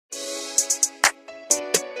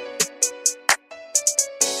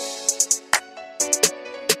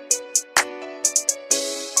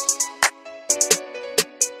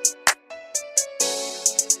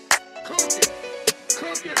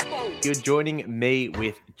week. You're joining me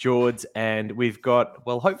with George, and we've got,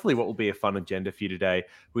 well, hopefully what will be a fun agenda for you today.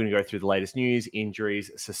 We're going to go through the latest news,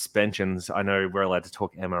 injuries, suspensions. I know we're allowed to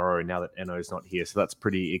talk MRO now that Enno's not here, so that's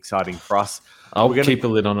pretty exciting for us. I'll keep a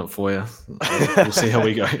lid on it for you. We'll see how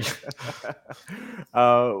we go.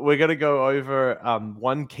 We're going to go over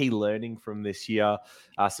one key learning from this year,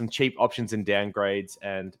 some cheap options and downgrades,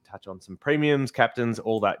 and touch on some premiums, captains,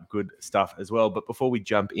 all that good stuff as well. But before we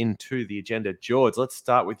jump into the agenda, George, let's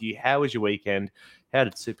start with you. How was your weekend? How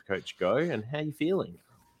did Supercoach go, and how are you feeling?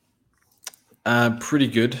 Pretty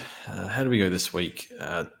good. How do we go this week?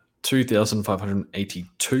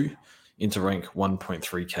 2,582 into rank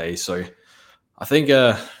 1.3k. So I think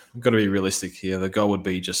we've got to be realistic here. The goal would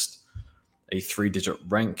be just a 3-digit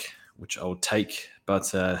rank, which I would take.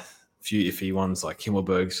 But a few iffy ones like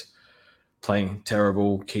Himmelberg's playing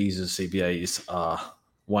terrible. Keys' CBAs are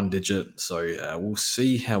 1 digit. So we'll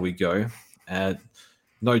see how we go.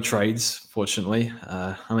 No trades, fortunately.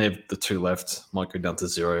 I only have the 2 left. Might go down to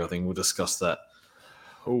 0. I think we'll discuss that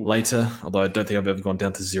later. Although I don't think I've ever gone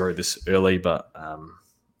down to 0 this early. But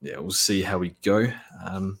yeah, we'll see how we go.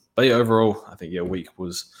 But yeah, overall, I think week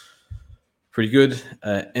was pretty good.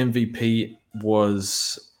 MVP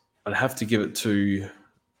was, I'd have to give it to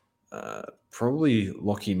probably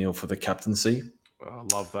Lockie Neal for the captaincy. I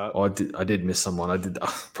love that. Oh, I did miss someone. I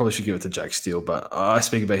probably should give it to Jack Steele, but I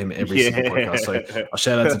speak about him every single podcast, so I'll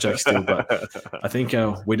shout out to Jack Steele. But I think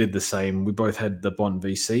we did the same. We both had the Bond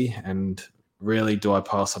VC, and rarely do I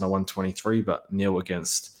pass on a 123, but Neil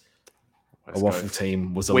against a waffle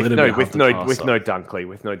team was a little bit hard to pass with no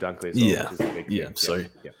Dunkley as well. So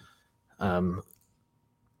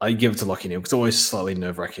I give it to Lockie Neal because it's always slightly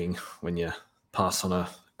nerve-wracking when you pass on a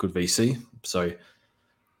good VC. So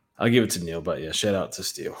I'll give it to Neil, but yeah, shout out to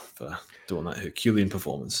Steele for doing that Herculean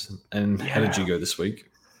performance. And how did you go this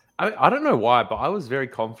week? I don't know why, but I was very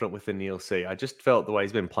confident with the Neil C. I just felt the way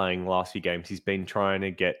he's been playing the last few games, he's been trying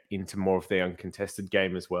to get into more of the uncontested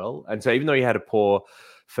game as well. And so even though he had a poor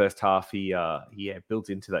first half, he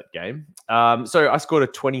built into that game. So I scored a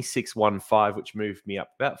 26-1-5, which moved me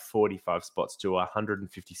up about 45 spots to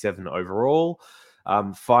 157 overall.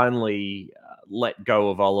 Finally let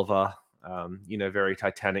go of Oliver. Very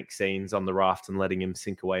Titanic scenes on the raft and letting him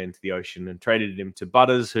sink away into the ocean, and traded him to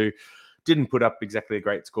Butters, who didn't put up exactly a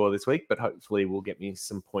great score this week, but hopefully will get me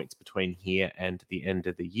some points between here and the end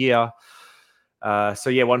of the year.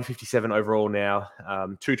 157 overall now.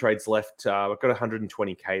 2 trades left. I've got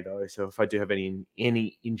 120k though, so if I do have any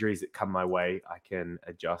injuries that come my way, I can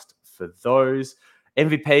adjust for those.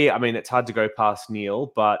 MVP, I mean, it's hard to go past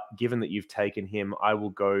Neil, but given that you've taken him, I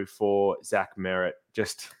will go for Zach Merritt,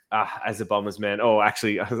 just as a Bombers man. Oh,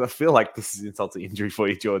 actually, I feel like this is insult to injury for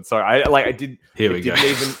you, George. Sorry, it didn't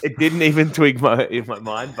even twig in my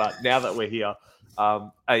mind, but now that we're here,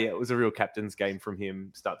 it was a real captain's game from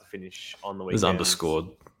him, start to finish on the weekend. It was underscored.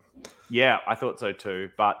 Yeah, I thought so too,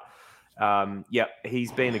 but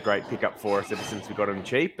he's been a great pickup for us ever since we got him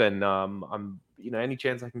cheap, and any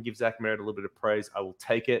chance I can give Zach Merritt a little bit of praise, I will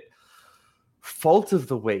take it. Fault of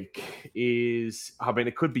the week is,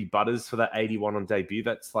 it could be Butters for that 81 on debut.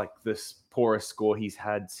 That's like the poorest score he's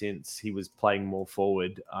had since he was playing more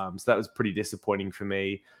forward. So that was pretty disappointing for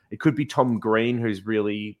me. It could be Tom Green, who's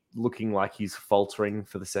really looking like he's faltering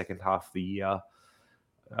for the second half of the year.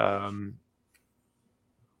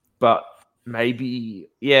 But maybe,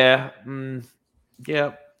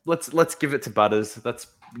 let's give it to Butters. That's,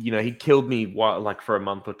 he killed me for a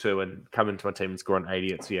month or two and come into my team and score an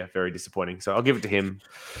 80. It's very disappointing. So I'll give it to him.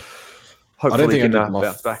 Hopefully, I don't think I did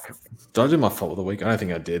bounce back. Did I do my fault of the week? I don't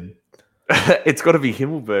think I did. It's got to be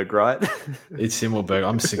Himmelberg, right? It's Himmelberg.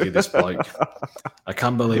 I'm sick of this bloke. I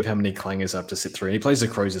can't believe how many clangers I have to sit through. He plays the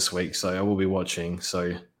Crows this week, so I will be watching.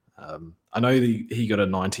 So I know he got a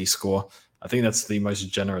 90 score. I think that's the most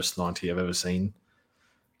generous 90 I've ever seen.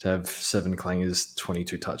 To have 7 clangers,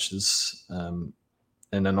 22 touches,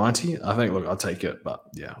 and a 90. I think, I'll take it. But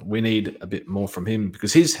yeah, we need a bit more from him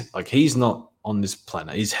because he's not on this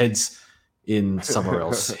planet. His head's in somewhere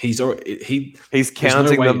else. He's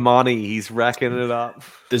counting the money. He's racking it up.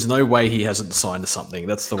 There's no way he hasn't signed something.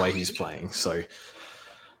 That's the way he's playing. So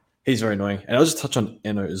he's very annoying. And I'll just touch on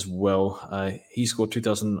Enno as well. He scored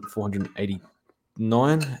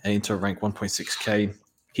 2,489 into rank 1.6k.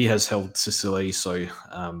 He has held Sicily, so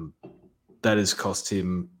that has cost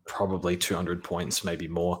him probably 200 points, maybe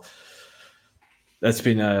more. That's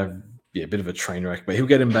been a bit of a train wreck, but he'll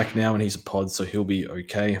get him back now, and he's a pod, so he'll be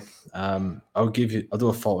okay. I'll do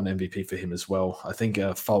a fault and MVP for him as well. I think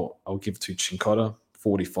a fault I'll give to Cincotta,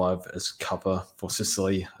 45 as cover for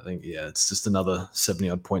Sicily. I think it's just another 70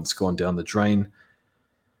 odd points gone down the drain.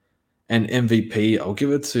 And MVP, I'll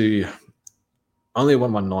give it to only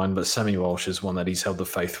 119, but Sammy Walsh is one that he's held the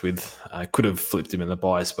faith with. Could have flipped him in the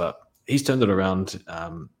buys, but he's turned it around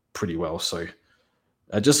pretty well. So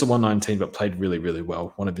just a 119, but played really, really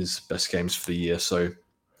well. One of his best games for the year. So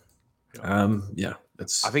I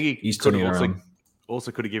think he's turning around.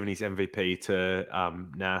 Also could have given his MVP to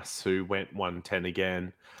Nas, who went 110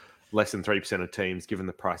 again. Less than 3% of teams, given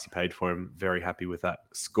the price he paid for him. Very happy with that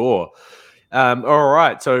score. All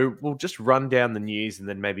right, so we'll just run down the news and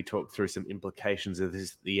then maybe talk through some implications of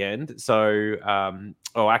this at the end. So,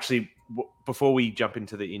 before we jump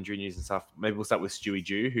into the injury news and stuff, maybe we'll start with Stewie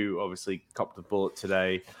Jew, who obviously copped the bullet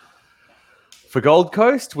today for Gold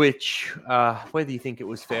Coast, which, whether you think it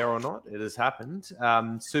was fair or not, it has happened.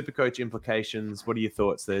 Supercoach implications, what are your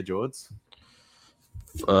thoughts there, George?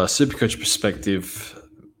 Supercoach perspective,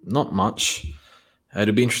 not much.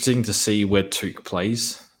 It'll be interesting to see where Touk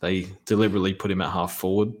plays. They deliberately put him at half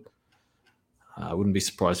forward. I wouldn't be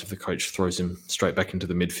surprised if the coach throws him straight back into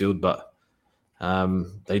the midfield, but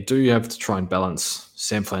they do have to try and balance.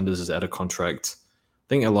 Sam Flanders is out of contract. I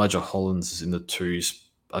think Elijah Hollins is in the twos.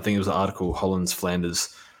 I think it was an article, Hollins,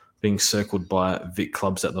 Flanders, being circled by Vic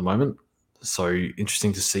clubs at the moment. So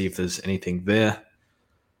interesting to see if there's anything there.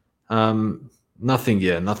 Nothing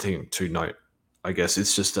to note. I guess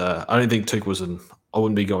it's just, I don't think Touk I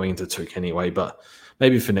wouldn't be going into Touk anyway, but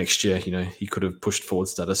maybe for next year, he could have pushed forward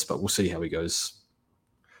status, but we'll see how he goes.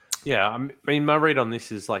 Yeah, I mean, my read on this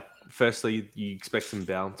is firstly, you expect some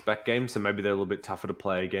bounce back games, so maybe they're a little bit tougher to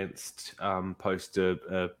play against post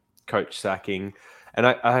a coach sacking. And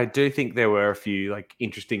I do think there were a few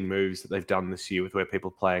interesting moves that they've done this year with where people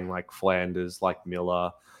playing like Flanders, like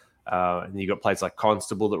Miller, and you got players like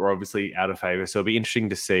Constable that were obviously out of favour. So it'll be interesting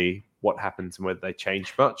to see what happens and whether they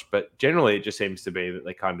change much. But generally, it just seems to be that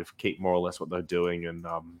they kind of keep more or less what they're doing, and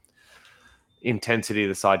intensity of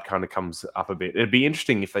the side kind of comes up a bit. It'd be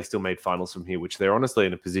interesting if they still made finals from here, which they're honestly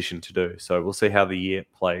in a position to do. So we'll see how the year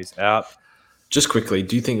plays out. Just quickly,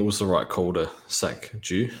 do you think it was the right call to sack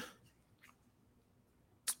Jew?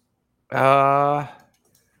 I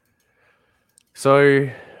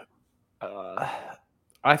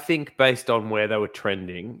think based on where they were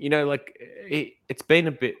trending, it's been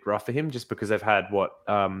a bit rough for him just because they've had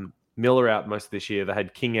Miller out most of this year. They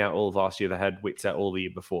had King out all of last year. They had Witts out all the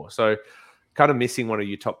year before. So kind of missing one of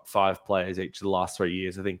your top 5 players each of the last 3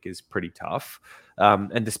 years, I think, is pretty tough.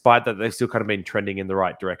 And despite that, they've still kind of been trending in the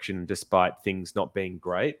right direction despite things not being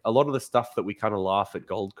great. A lot of the stuff that we kind of laugh at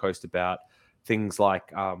Gold Coast about, things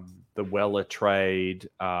like the Weller trade,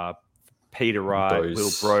 Peter Wright,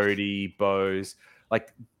 Will Brodie, Bose,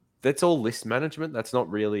 that's all list management. That's not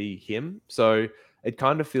really him. So it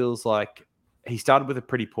kind of feels like he started with a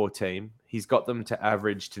pretty poor team. He's got them to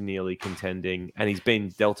average to nearly contending, and he's been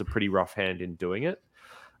dealt a pretty rough hand in doing it.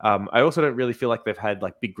 I also don't really feel like they've had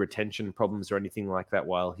big retention problems or anything like that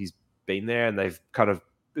while he's been there, and they've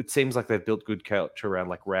it seems like they've built good culture around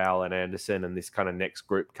Rowell and Anderson and this kind of next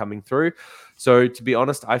group coming through. So to be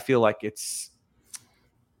honest, I feel like it's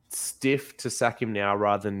stiff to sack him now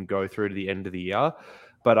rather than go through to the end of the year.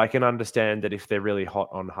 But I can understand that if they're really hot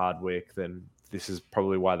on Hardwick, then this is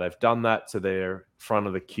probably why they've done that. So they're front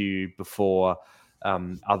of the queue before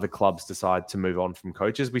other clubs decide to move on from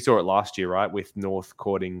coaches. We saw it last year, right? With North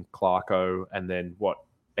courting Clarko, and then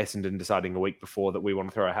Essendon deciding a week before that we want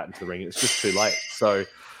to throw our hat into the ring. It's just too late. So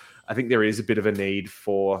I think there is a bit of a need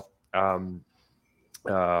for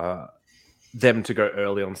them to go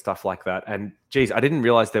early on stuff like that. And geez, I didn't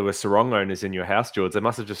realize there were serong owners in your house, George. They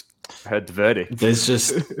must have just heard the verdict. There's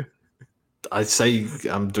just, I say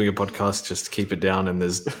I'm doing a podcast, just keep it down, and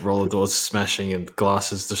there's roller doors smashing and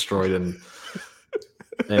glasses destroyed. And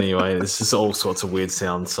anyway, this is all sorts of weird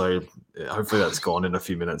sounds. So hopefully that's gone in a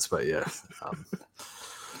few minutes. But yeah.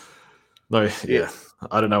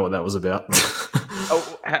 I don't know what that was about.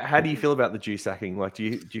 How do you feel about the Jew sacking? Do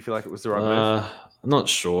you feel like it was the right move? I'm not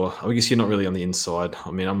sure. I guess you're not really on the inside.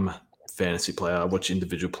 I mean, I'm a fantasy player. I watch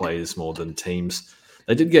individual players more than teams.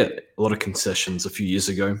 They did get a lot of concessions a few years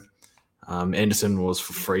ago. Anderson was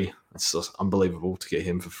for free. It's just unbelievable to get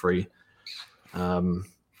him for free. I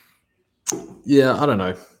don't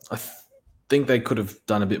know. I think they could have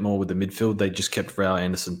done a bit more with the midfield. They just kept Rao,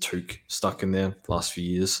 Anderson, Touk stuck in there the last few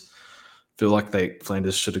years. Feel like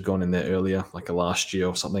Flanders should have gone in there earlier, like a last year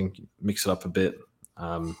or something. Mix it up a bit.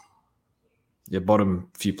 Bottom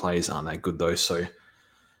few players aren't that good though, so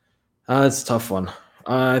it's a tough one.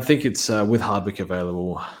 I think it's with Hardwick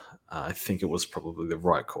available. I think it was probably the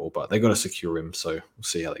right call, but they got to secure him, so we'll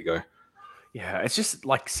see how they go. Yeah, it's just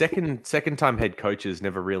second time head coaches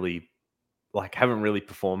never really haven't really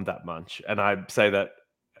performed that much, and I say that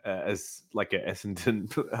as a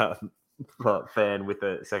Essendon fan with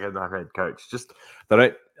a second-time head coach. Just they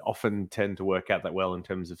don't often tend to work out that well in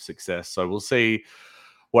terms of success. So we'll see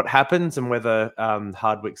what happens and whether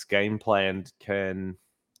Hardwick's game plan can,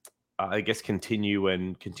 I guess, continue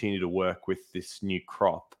to work with this new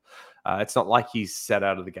crop. It's not like he's sat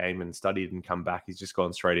out of the game and studied and come back. He's just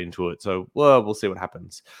gone straight into it. So, well, we'll see what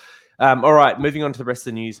happens. All right, moving on to the rest of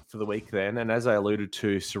the news for the week then. And as I alluded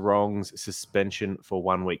to, Serong's suspension for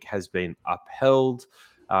 1 week has been upheld.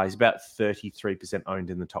 He's about 33% owned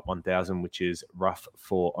in the top 1,000, which is rough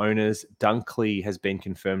for owners. Dunkley has been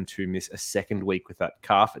confirmed to miss a second week with that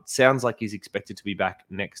calf. It sounds like he's expected to be back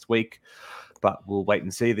next week, but we'll wait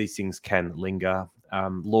and see. These things can linger.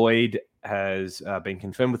 Lloyd has been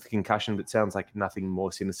confirmed with a concussion, but sounds like nothing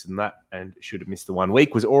more sinister than that and should have missed the 1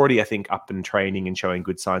 week. Was already, I think, up and training and showing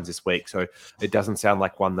good signs this week, so it doesn't sound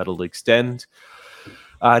like one that'll extend.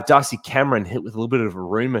 Darcy Cameron hit with a little bit of a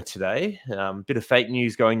rumor today, bit of fake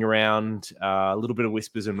news going around, a little bit of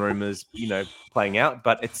whispers and rumors, playing out.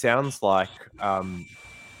 But it sounds like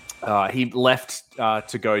he left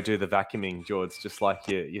to go do the vacuuming, George, just like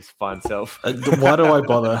your fine self. Why do I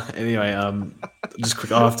bother? Anyway, just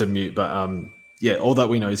quick, I'll have to mute. But yeah, all that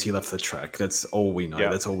we know is he left the track. That's all we know.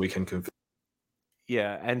 Yeah. That's all we can confirm.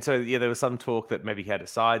 Yeah, and so there was some talk that maybe he had a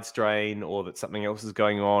side strain or that something else is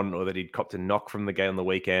going on or that he'd copped a knock from the game on the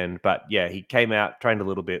weekend. But yeah, he came out, trained a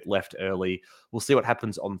little bit, left early. We'll see what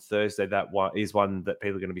happens on Thursday. That is one that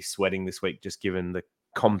people are going to be sweating this week, just given the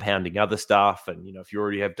compounding other stuff. And, if you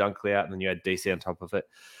already have Dunkley out and then you add DC on top of it,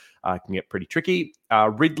 it can get pretty tricky.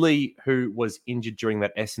 Ridley, who was injured during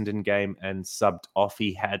that Essendon game and subbed off,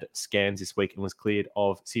 he had scans this week and was cleared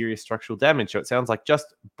of serious structural damage. So it sounds like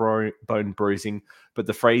just bone bruising, but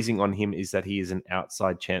the phrasing on him is that he is an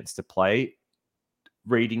outside chance to play.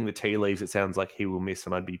 Reading the tea leaves, it sounds like he will miss,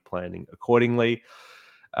 and I'd be planning accordingly.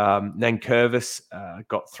 Nankervis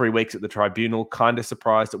got 3 weeks at the tribunal. Kind of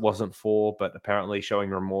surprised it wasn't 4, but apparently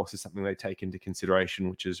showing remorse is something they take into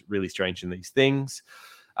consideration, which is really strange in these things.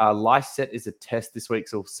 Lycett is a test this week,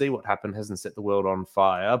 so we'll see what happens. Hasn't set the world on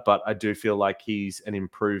fire, but I do feel like he's an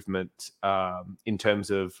improvement in terms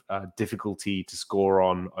of difficulty to score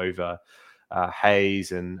on over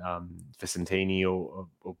Hayes and Vicentini, or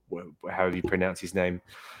however you pronounce his name.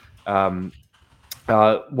 One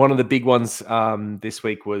of the big ones this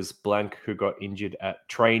week was Blank, who got injured at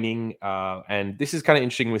training. And this is kind of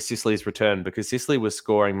interesting with Sicily's return, because Sicily was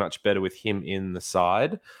scoring much better with him in the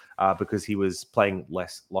side because he was playing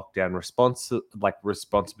less lockdown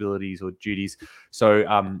responsibilities or duties.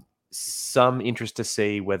 So some interest to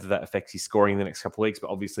see whether that affects his scoring in the next couple of weeks.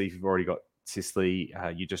 But obviously, if you've already got Sicily,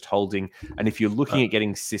 you're just holding. And if you're looking at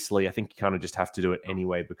getting Sicily, I think you kind of just have to do it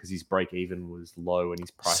anyway, because his break even was low and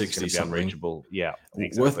his price is going to be unreachable. Yeah,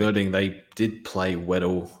 exactly. Worth noting, they did play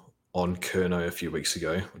Weddle on Curnow a few weeks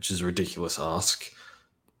ago, which is a ridiculous ask.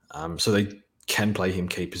 So they can play him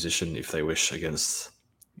key position if they wish against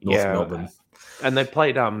North Melbourne. And they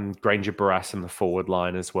played Granger Barras in the forward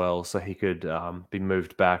line as well, so he could be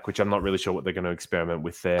moved back, which I'm not really sure what they're going to experiment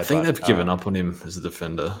with there. I think they've given up on him as a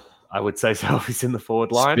defender. I would say so. He's in the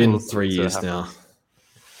forward line. It's been 3 years now.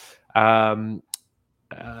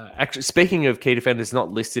 Actually, speaking of key defenders, not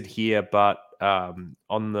listed here, but on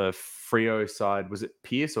the Freo side, was it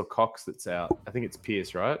Pierce or Cox that's out? I think it's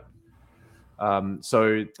Pierce, right?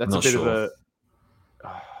 So that's a bit of a...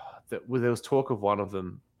 there was talk of one of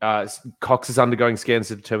them. Cox is undergoing scans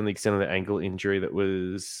to determine the extent of the ankle injury that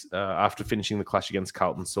was after finishing the clash against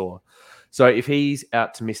Carlton sore. So if he's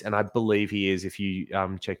out to miss, and I believe he is, if you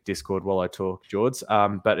check Discord while I talk, George,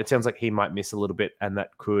 but it sounds like he might miss a little bit, and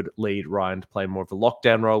that could lead Ryan to play more of a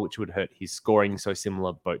lockdown role, which would hurt his scoring. So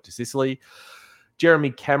similar boat to Sicily.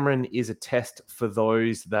 Jeremy Cameron is a test for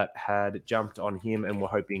those that had jumped on him and were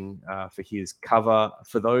hoping for his cover.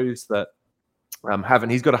 For those that haven't,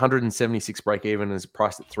 he's got 176 break even and is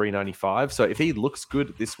priced at $395. So if he looks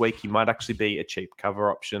good this week, he might actually be a cheap cover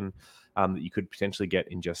option that you could potentially get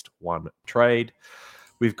in just one trade.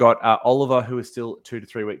 We've got Oliver, who is still 2 to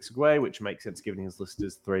 3 weeks away, which makes sense given his list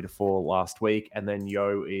is 3 to 4 last week. And then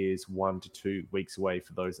Yo is 1 to 2 weeks away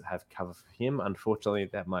for those that have cover for him. Unfortunately,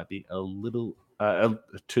 that might be a little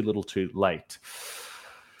too late.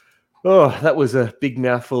 Oh, that was a big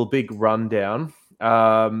mouthful, big rundown.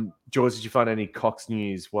 George, did you find any Cox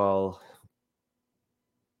news? Well,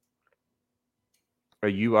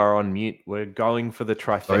 you are on mute. We're going for the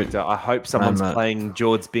trifecta. I hope someone's playing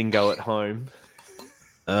George Bingo at home.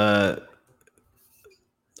 I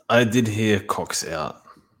did hear Cox out.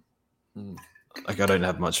 Like, I don't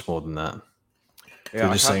have much more than that. Yeah,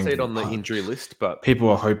 I can't see it on the injury list, but people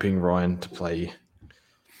are hoping Ryan to play.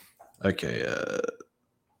 Okay.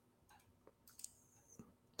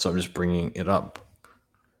 So I'm just bringing it up.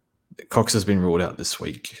 Cox has been ruled out this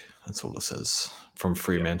week. That's all it says from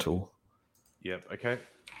Fremantle. Yep. Okay.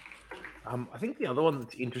 I think the other one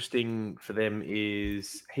that's interesting for them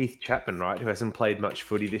is Heath Chapman, right? Who hasn't played much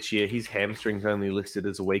footy this year. His hamstring's only listed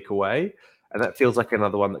as a week away. And that feels like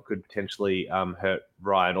another one that could potentially hurt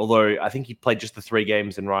Ryan. Although I think he played just the 3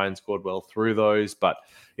 games and Ryan scored well through those. But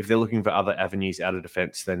if they're looking for other avenues out of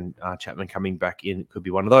defence, then Chapman coming back in could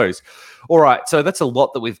be one of those. All right, so that's a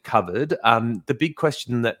lot that we've covered. The big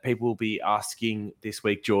question that people will be asking this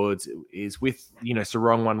week, George, is with,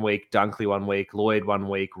 Serong 1 week, Dunkley 1 week, Lloyd 1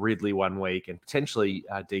 week, Ridley 1 week, and potentially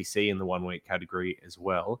DC in the 1 week category as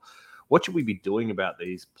well. What should we be doing about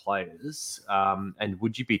these players? And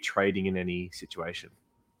would you be trading in any situation?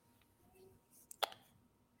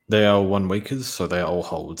 They are 1 weekers, so they are all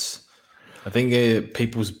holds. I think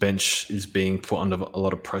people's bench is being put under a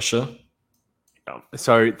lot of pressure.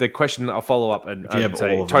 So the question, I'll follow up and say,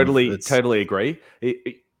 totally agree.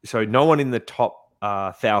 So no one in the top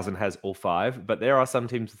 1,000 has all 5, but there are some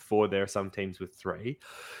teams with 4, there are some teams with 3.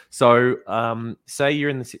 So say you're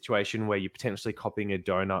in the situation where you're potentially copying a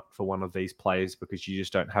donut for one of these players because you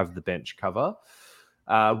just don't have the bench cover.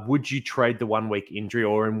 Would you trade the 1 week injury,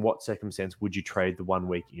 or in what circumstance would you trade the 1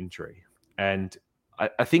 week injury? And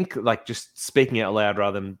I think, like, just speaking out loud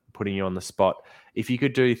rather than putting you on the spot, if you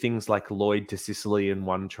could do things like Lloyd to Sicily in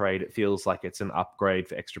 1 trade, it feels like it's an upgrade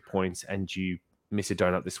for extra points, and you miss a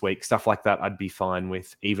donut this week, stuff like that, I'd be fine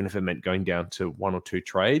with, even if it meant going down to 1 or 2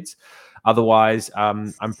 trades. Otherwise,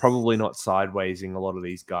 I'm probably not sidewaysing a lot of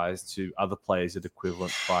these guys to other players at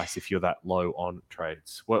equivalent price if you're that low on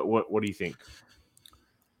trades. What do you think?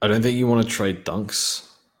 I don't think you want to trade Dunks.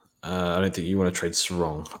 I don't think you want to trade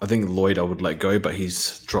Serong. I think Lloyd I would let go, but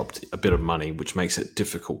he's dropped a bit of money, which makes it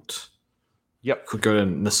difficult. Yep. Could go to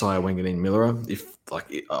Nasai, Wanganeen, Miller.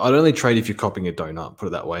 I'd only trade if you're copying a donut, put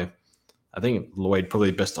it that way. I think Lloyd,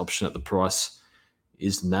 probably the best option at the price,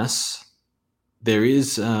 is Nas. There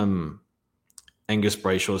is Angus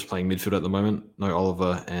Brayshaw is playing midfield at the moment. No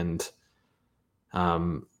Oliver, and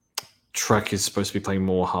Track is supposed to be playing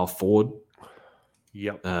more half forward.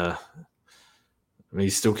 Yep.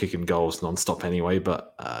 He's still kicking goals non-stop anyway,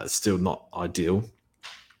 but still not ideal.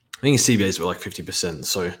 I think his CBAs were like 50%,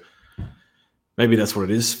 so maybe that's what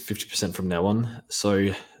it is, 50% from now on.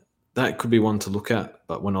 So that could be one to look at,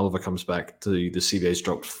 but when Oliver comes back, the CBAs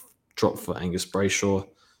drop for Angus Brayshaw.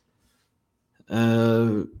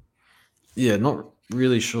 Not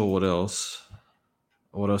really sure what else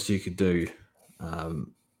you could do. I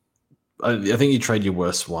think you trade your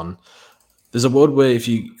worst one. There's a world where if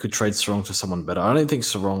you could trade Serong to someone better. I don't think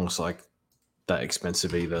Serong's like that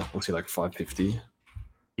expensive either. What's he, like, 550?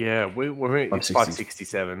 Yeah, it's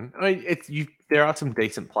 567. I mean, there are some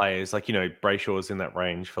decent players, like, Brayshaw's in that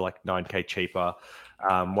range for like 9k cheaper.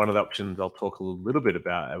 One of the options I'll talk a little bit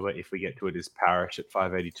about if we get to it is Parrish at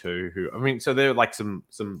 582. So there are like some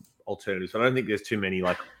alternatives, but I don't think there's too many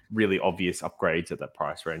like really obvious upgrades at that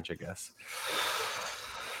price range, I guess.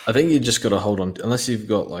 I think you just got to hold on, unless you've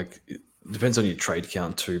got like, it depends on your trade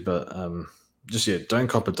count too, but don't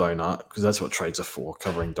cop a donut, because that's what trades are for,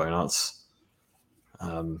 covering donuts.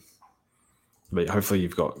 But hopefully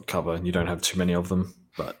you've got cover and you don't have too many of them.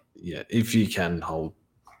 But yeah, if you can hold.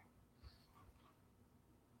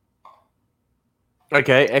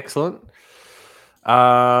 Okay, excellent.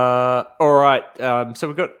 All right. So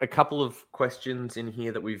we've got a couple of questions in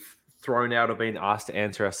here that we've thrown out or been asked to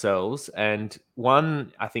answer ourselves. And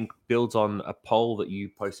one, I think, builds on a poll that you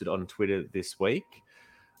posted on Twitter this week,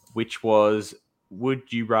 which was,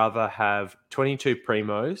 would you rather have 22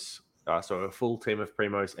 primos, so a full team of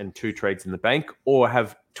primos and 2 trades in the bank, or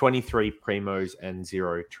have 23 primos and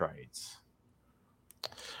 0 trades?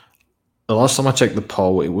 The last time I checked the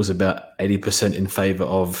poll, it was about 80% in favor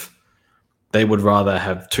of they would rather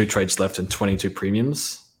have 2 trades left and 22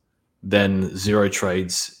 premiums than 0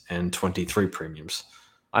 trades and 23 premiums.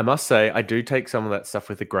 I must say, I do take some of that stuff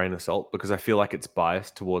with a grain of salt, because I feel like it's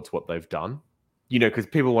biased towards what they've done. Because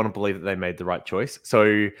people want to believe that they made the right choice.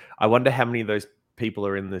 So I wonder how many of those people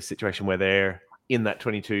are in the situation where they're in that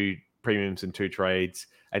 22 premiums and 2 trades,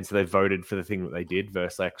 and so they voted for the thing that they did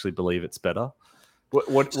versus they actually believe it's better.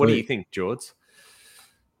 What do you think, George?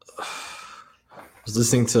 I was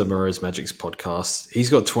listening to Moreau's Magic's podcast. He's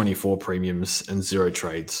got 24 premiums and 0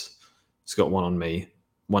 trades. He's got 1 on me,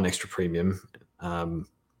 1 extra premium.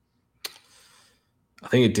 I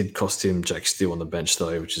think it did cost him Jack Steele on the bench,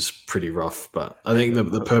 though, which is pretty rough. But I think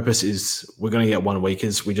the purpose is we're going to get 1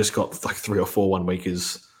 weekers. We just got like 3 or 4 1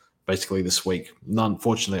 weekers basically this week.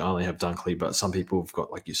 Unfortunately, I only have Dunkley, but some people have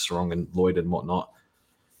got like your Serong and Lloyd and whatnot.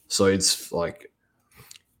 So it's like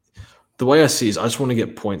the way I see it is I just want to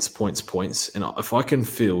get points. And if I can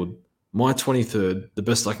field my 23rd, the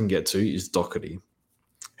best I can get to is Doherty,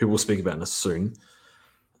 who we'll speak about in soon.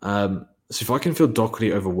 So if I can field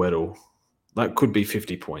Doherty over Weddle, that could be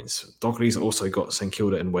 50 points. Doherty's also got St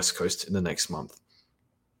Kilda and West Coast in the next month,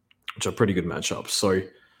 which are pretty good matchups. So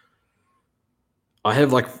I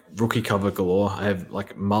have like rookie cover galore. I have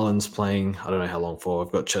like Mullins playing, I don't know how long for.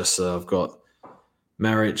 I've got Chester, I've got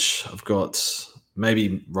Marich, I've got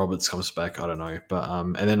maybe Roberts comes back, I don't know. But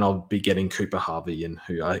and then I'll be getting Cooper Harvey in,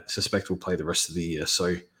 who I suspect will play the rest of the year.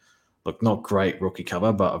 So look, not great rookie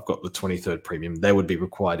cover, but I've got the 23rd premium. They would be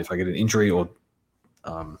required if I get an injury or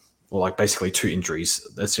like basically 2 injuries.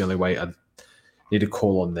 That's the only way I'd need to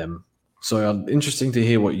call on them. So interesting to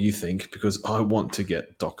hear what you think, because I want to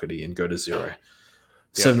get Doherty and go to 0. Yeah.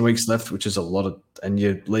 7 weeks left, which is a lot of, and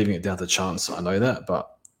you're leaving it down to chance. I know that,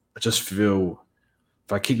 but I just feel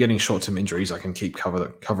if I keep getting short-term injuries, I can keep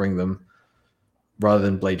covering them rather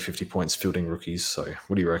than bleed 50 points fielding rookies. So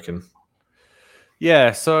what do you reckon?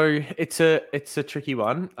 Yeah, so it's a tricky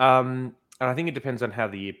one. And I think it depends on how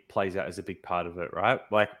the year plays out as a big part of it, right?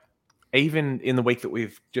 Like even in the week that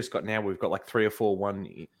we've just got now, we've got like 3 or 4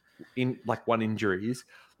 one injuries.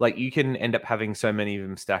 Like you can end up having so many of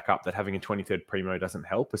them stack up that having a 23rd primo doesn't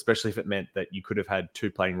help, especially if it meant that you could have had 2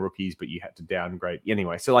 playing rookies, but you had to downgrade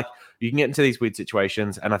anyway. So like you can get into these weird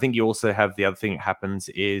situations. And I think you also have the other thing that happens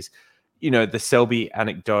is, the Selby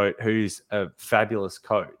anecdote, who's a fabulous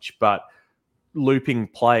coach, but looping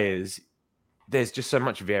players, there's just so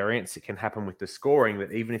much variance that can happen with the scoring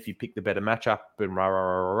that even if you pick the better matchup and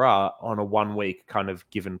on a 1 week kind of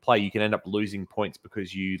given play, you can end up losing points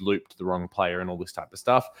because you looped the wrong player and all this type of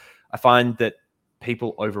stuff. I find that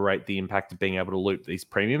people overrate the impact of being able to loop these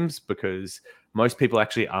premiums because most people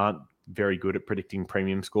actually aren't very good at predicting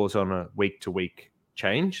premium scores on a week-to-week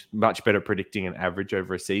change. Much better predicting an average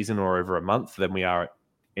over a season or over a month than we are at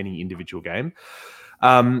any individual game.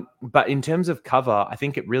 But in terms of cover, I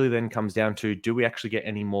think it really then comes down to, do we actually get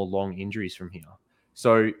any more long injuries from here?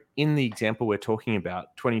 So in the example we're talking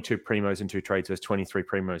about, 22 primos and 2 trades versus 23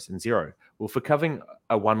 primos and 0. Well, for covering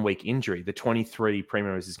a 1 week injury, the 23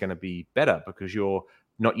 primos is going to be better because you're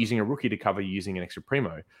not using a rookie to cover, you're using an extra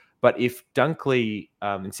primo. But if Dunkley,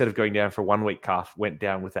 instead of going down for a 1 week calf, went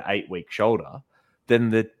down with an 8 week shoulder, then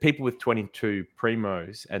the people with 22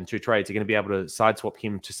 primos and 2 trades are going to be able to sideswap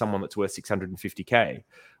him to someone that's worth 650k,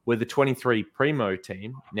 where the 23 primo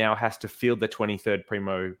team now has to field the 23rd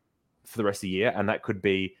primo for the rest of the year, and that could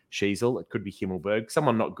be Sheasel, it could be Himmelberg,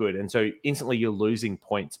 someone not good. And so instantly you're losing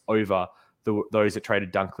points over those that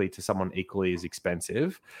traded Dunkley to someone equally as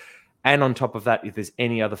expensive. And on top of that, if there's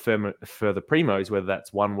any other further primos, whether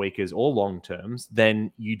that's 1 weekers or long terms,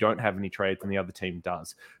 then you don't have any trades and the other team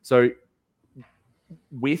does. So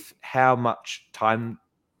with how much time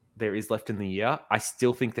there is left in the year, I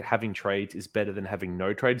still think that having trades is better than having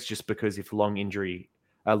no trades, just because if long-term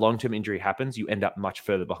injury happens, you end up much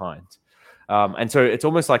further behind. And so it's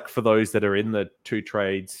almost like for those that are in the 2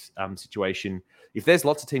 trades situation, if there's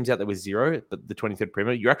lots of teams out there with 0, but the 23rd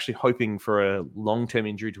primo, you're actually hoping for a long-term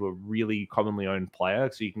injury to a really commonly owned player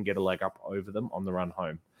so you can get a leg up over them on the run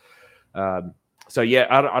home. So yeah,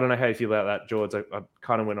 I don't know how you feel about that, George. I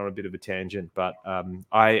kind of went on a bit of a tangent, but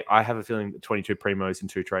I have a feeling that 22 primos and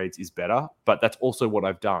 2 trades is better, but that's also what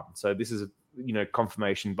I've done. So this is a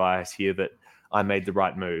confirmation bias here that I made the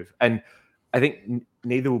right move. And I think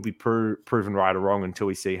neither will be proven right or wrong until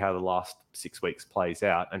we see how the last 6 weeks plays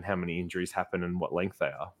out and how many injuries happen and what length they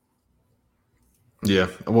are. Yeah,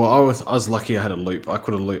 well, I was lucky I had a loop. I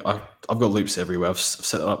could have loop. I've got loops everywhere. I've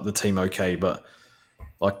set up the team okay, but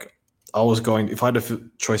like I was going, if I had a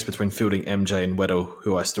choice between fielding MJ and Weddle,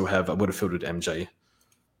 who I still have, I would have fielded MJ,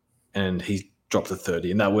 and he dropped to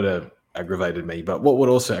 30, and that would have aggravated me. But what would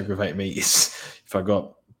also aggravate me is if I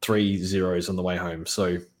got 3 zeros on the way home.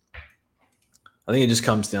 So I think it just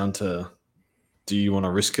comes down to, do you want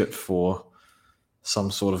to risk it for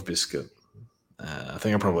some sort of biscuit? I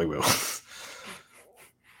think I probably will.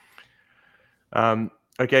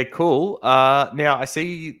 Okay, cool. Now I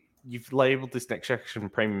see you've labeled this next section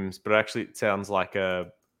premiums, but actually it sounds like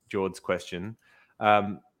a George's question.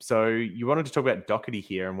 So you wanted to talk about Doherty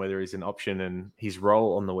here and whether he's an option and his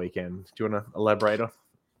role on the weekend. Do you want to elaborate on?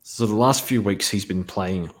 So the last few weeks he's been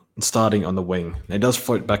playing, starting on the wing. He does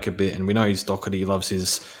float back a bit, and we know he's Doherty. He loves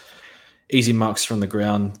his easy marks from the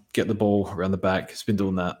ground, get the ball around the back. He's been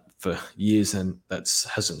doing that for years, and that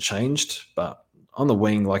hasn't changed. But on the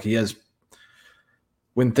wing, like he has,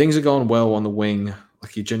 when things are going well on the wing,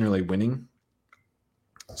 like you're generally winning.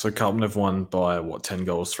 So Carlton have won by 10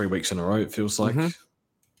 goals 3 weeks in a row, it feels like. Mm-hmm.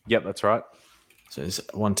 Yep, that's right. So it's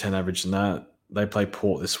 110 average in that. they play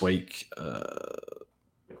Port this week.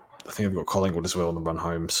 I think I've got Collingwood as well on the run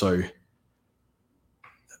home. So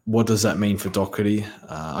what does that mean for Doherty?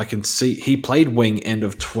 I can see he played wing end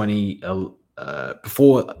of 20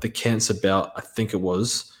 before the cancer bout. I think it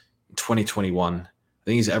was 2021. I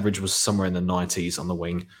think his average was somewhere in the 90s on the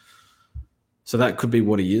wing. So that could be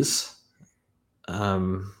what he is.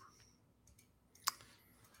 I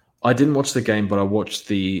didn't watch the game, but I watched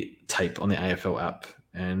the tape on the AFL app,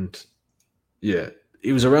 and yeah,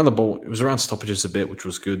 it was around the ball. It was around stoppages a bit, which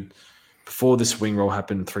was good. Before this wing roll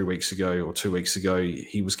happened 3 weeks ago or 2 weeks ago,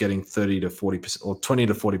 he was getting 30 to 40% or 20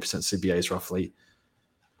 to 40% CBAs roughly.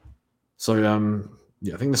 So I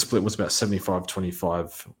think the split was about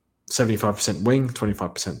 75-25, 75% wing,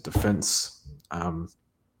 25% defense.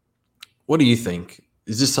 What do you think?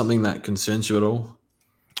 Is this something that concerns you at all?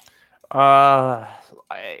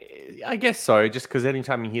 I guess so. Just because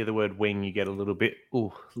anytime you hear the word wing, you get a little bit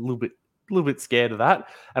scared of that.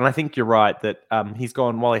 And I think you're right that he's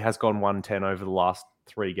gone. While he has gone 110 over the last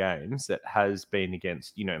 3 games, that has been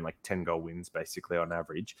against like 10-goal wins basically on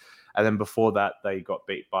average. And then before that, they got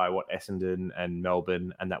beat by Essendon and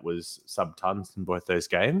Melbourne, and that was sub tons in both those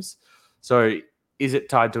games. So is it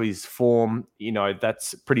tied to his form?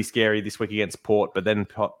 That's pretty scary this week against Port, but then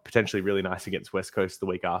potentially really nice against West Coast the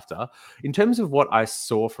week after. In terms of what I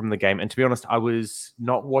saw from the game, and to be honest, I was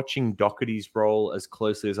not watching Doherty's role as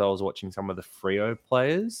closely as I was watching some of the Freo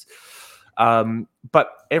players. But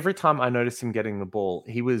every time I noticed him getting the ball,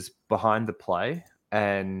 he was behind the play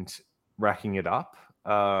and racking it up.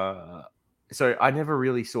 So I never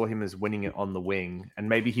really saw him as winning it on the wing, and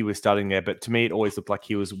maybe he was starting there, but to me, it always looked like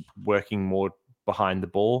he was working more behind the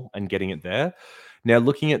ball and getting it there. Now,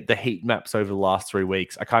 looking at the heat maps over the last 3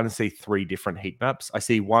 weeks, I kind of see 3 different heat maps. I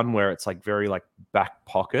see one where it's very back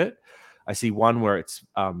pocket. I see one where it's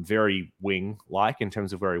very wing-like in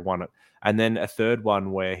terms of where he won it. And then a third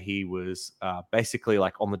one where he was basically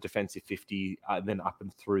on the defensive 50, then up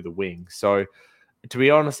and through the wing. So to be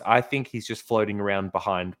honest, I think he's just floating around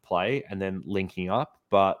behind play and then linking up.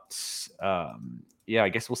 But I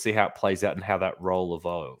guess we'll see how it plays out and how that role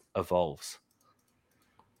evolves.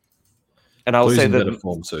 And I'll say that better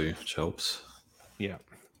form too, which helps. Yeah.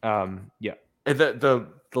 The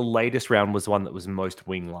latest round was one that was most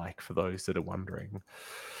wing-like for those that are wondering.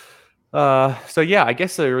 I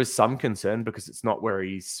guess there is some concern because it's not where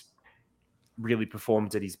he's really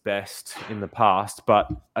performed at his best in the past, but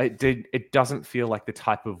it doesn't feel like the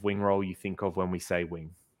type of wing role you think of when we say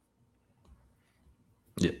wing.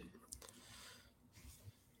 Yeah.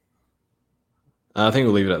 I think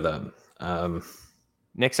we'll leave it at that.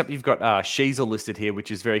 Next up, you've got Sheasel listed here,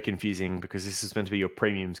 which is very confusing because this is meant to be your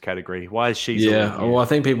premiums category. Why is Sheasel? Yeah, well, I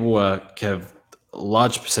think people have a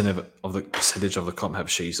large percentage of the comp have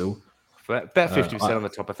Sheasel. About 50% on the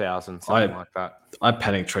top 1,000, something like that. I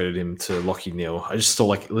panic traded him to Lockie Neal. I just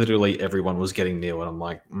saw literally everyone was getting Neal, and I'm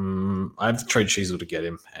like, I have to trade Sheasel to get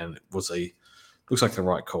him, and it looks like the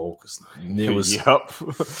right call because Neal was. Yep.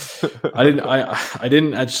 I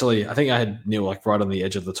didn't actually. I think I had Neal right on the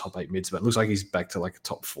edge of the top 8 mids, but it looks like he's back to a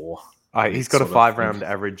top 4. He's got a 5-round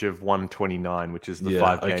average of 129, which is the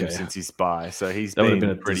 5 games since his bye. So he's been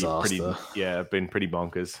a pretty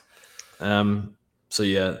bonkers.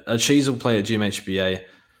 Cheese will play at GMHBA.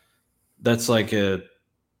 That's a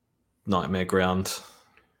nightmare ground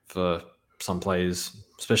for some players,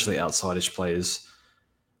 especially outside-ish players.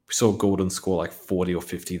 We saw Gordon score 40 or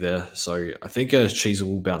 50 there. So I think Cheese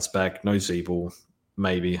will bounce back. No Zeeble,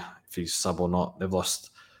 maybe, if he's sub or not. They've lost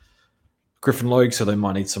Griffin Logue, so they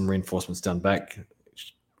might need some reinforcements down back.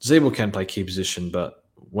 Zeeble can play key position, but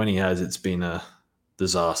when he has, it's been a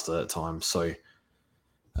disaster at times. So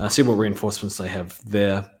see what reinforcements they have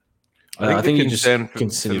there. I think the concern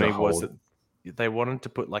for me was that they wanted to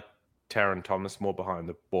put Taron Thomas more behind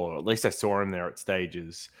the ball. At least I saw him there at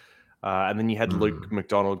stages. And then you had Luke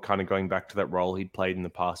McDonald kind of going back to that role he'd played in the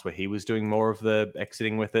past where he was doing more of the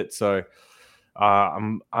exiting with it. So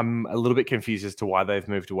I'm a little bit confused as to why they've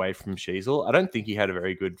moved away from Sheasel. I don't think he had a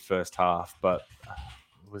very good first half, but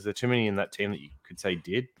was there too many in that team that you could say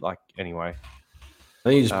did? Anyway. I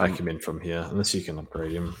think you just back him in from here, unless you can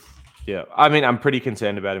upgrade him. Yeah, I mean, I'm pretty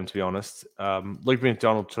concerned about him, to be honest. Luke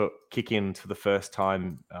McDonald took kick in for the first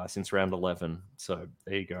time since round 11. So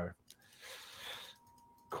there you go.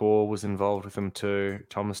 Core was involved with him too.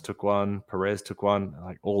 Thomas took one. Perez took one.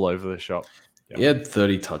 All over the shop. Yeah. He had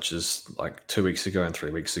 30 touches 2 weeks ago and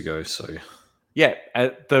 3 weeks ago. So yeah,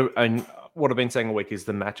 and what I've been saying all week is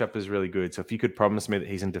the matchup is really good. So if you could promise me that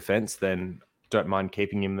he's in defense, then don't mind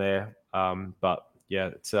keeping him there. But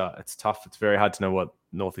yeah, it's tough. It's very hard to know what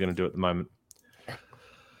North are going to do at the moment.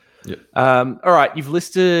 Yep. All right, you've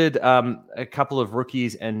listed a couple of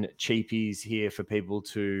rookies and cheapies here for people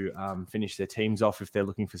to finish their teams off if they're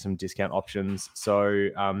looking for some discount options. So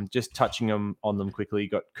just touching on them quickly, you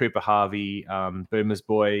got Cooper Harvey, Boomer's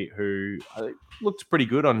boy, who looked pretty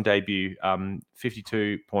good on debut,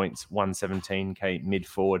 52 points, 117k mid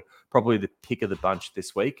forward, probably the pick of the bunch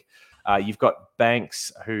this week. You've got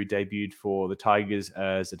Banks, who debuted for the Tigers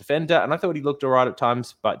as a defender, and I thought he looked all right at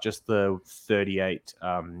times, but just the 38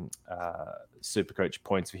 Supercoach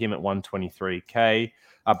points for him at 123k.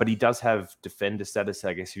 But he does have defender status,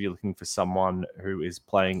 I guess, if you're looking for someone who is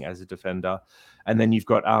playing as a defender. And then you've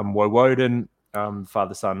got Woden,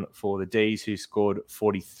 father-son for the Ds, who scored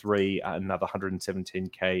 43, another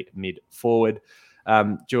 117k mid forward.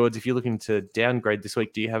 George, if you're looking to downgrade this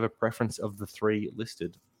week, do you have a preference of the three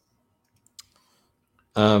listed?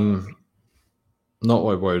 Not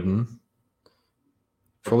Woden.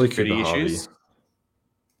 Probably Cooper Harvey.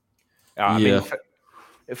 I mean,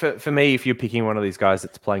 for me, if you're picking one of these guys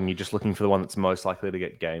that's playing, you're just looking for the one that's most likely to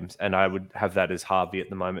get games. And I would have that as Harvey at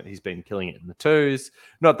the moment. He's been killing it in the twos.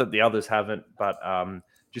 Not that the others haven't, but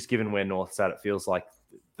just given where North's at, it feels like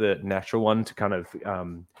the natural one to kind of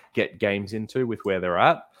get games into with where they're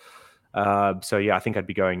at. So, yeah, I think I'd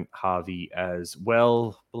be going Harvey as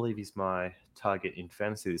well. I believe he's my target in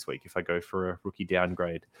fantasy this week if I go for a rookie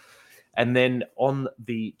downgrade. And then on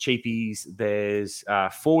the cheapies, there's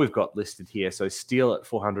four we've got listed here. So Steele at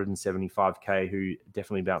 475k, who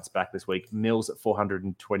definitely bounced back this week. Mills at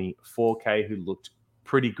 424k, who looked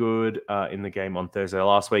pretty good in the game on Thursday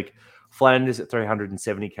last week. Flanders at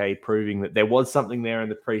 370k, proving that there was something there in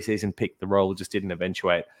the preseason pick. The role just didn't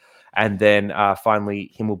eventuate. And then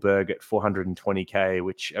finally, Himmelberg at 420k,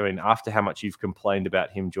 which, I mean, after how much you've complained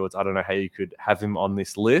about him, George, I don't know how you could have him on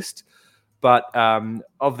this list. But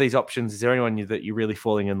of these options, is there anyone that you're really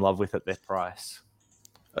falling in love with at their price?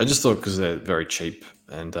 I just thought because they're very cheap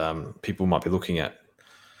and people might be looking at,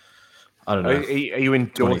 I don't know. Are you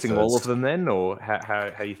endorsing all of them then, or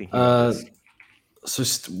how are you thinking about this?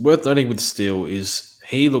 So worth noting with Steele is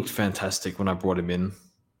he looked fantastic when I brought him in.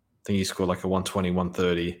 I think he scored like a 120,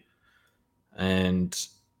 130. And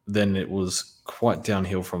then it was quite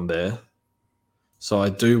downhill from there. So I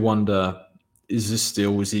do wonder, is this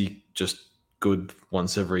Steele, was he just good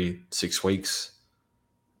once every 6 weeks?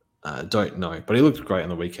 Don't know. But he looked great on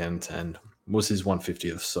the weekend and was his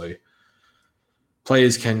 150th. So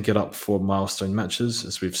players can get up for milestone matches,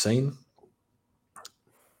 as we've seen.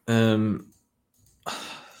 I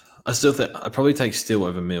still think I'd probably take Steele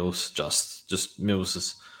over Mills. Just Mills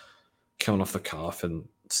is coming off the calf and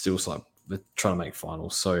Steele's like they're trying to make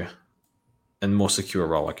finals. So, and more secure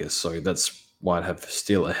role, I guess. So that's why I'd have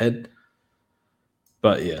Steele ahead.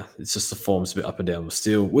 But yeah, it's just the form's a bit up and down with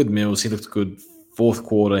Steele. With Mills, he looked good. Fourth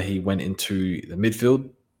quarter, he went into the midfield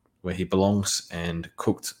where he belongs and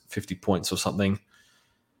cooked 50 points or something.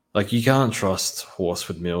 Like, you can't trust Horse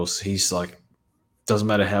with Mills. He's like, doesn't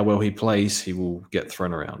matter how well he plays, he will get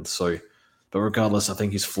thrown around. So, but regardless, I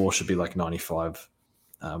think his floor should be like 95,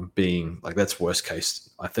 being like that's worst case,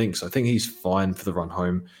 I think. So I think he's fine for the run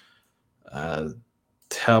home.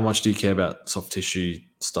 How much do you care about soft tissue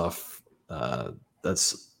stuff?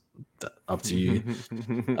 That's up to you.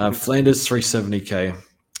 Flanders 370k.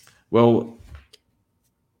 Well,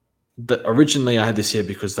 originally I had this here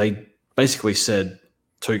because they basically said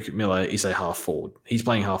Tuke Miller is a half forward. He's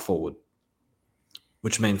playing half forward,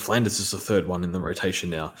 which means Flanders is the third one in the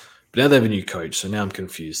rotation now. But now they have a new coach, so now I'm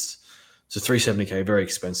confused. So 370k, very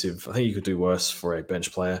expensive. I think you could do worse for a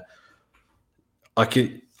bench player. I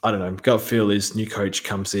don't know. Gut feel is new coach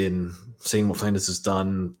comes in, seeing what Flanders has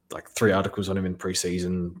done, like 3 articles on him in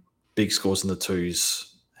preseason, big scores in the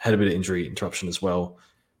twos, had a bit of injury interruption as well.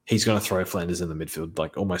 He's going to throw Flanders in the midfield,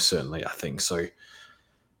 like almost certainly, I think. So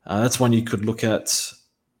that's one you could look at.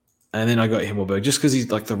 And then I got Himmelberg just because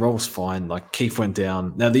he's like the role's fine. Like Keith went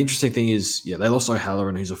down. Now the interesting thing is, yeah, they lost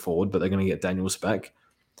O'Halloran, who's a forward, but they're going to get Daniels back.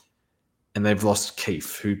 And they've lost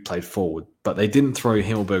Keith, who played forward, but they didn't throw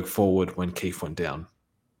Himmelberg forward when Keith went down.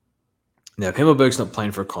 Now, if Himmelberg's not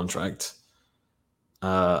playing for a contract,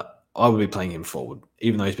 I would be playing him forward,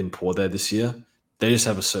 even though he's been poor there this year. They just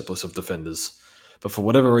have a surplus of defenders. But for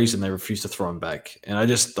whatever reason, they refuse to throw him back. And I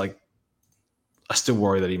still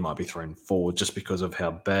worry that he might be thrown forward just because of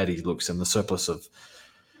how bad he looks and the surplus of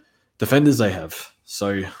defenders they have.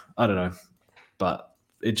 So, I don't know. But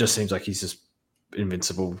it just seems like he's just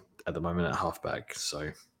invincible at the moment at halfback.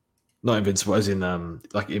 So, not invincible as in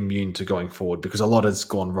like immune to going forward because a lot has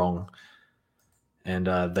gone wrong and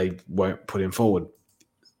they won't put him forward.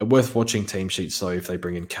 Worth watching team sheets, though, if they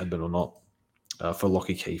bring in Cadman or not for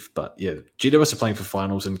Lockie Keith. But yeah, GWS are playing for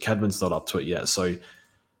finals and Cadman's not up to it yet. So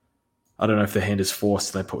I don't know if the hand is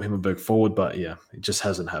forced and they put Himmelberg forward, but yeah, it just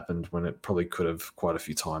hasn't happened when it probably could have quite a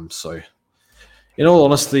few times. So, in all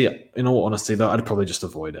honesty, though, I'd probably just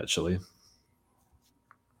avoid actually.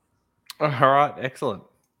 All right, excellent.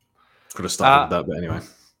 Could have started with that, but anyway.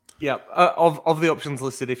 Yeah, of the options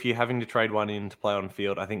listed, if you're having to trade one in to play on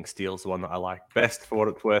field, I think Steele's the one that I like best for what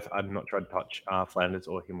it's worth. I've not tried to touch Flanders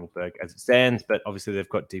or Himmelberg as it stands, but obviously they've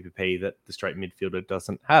got DPP that the straight midfielder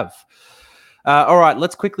doesn't have. All right,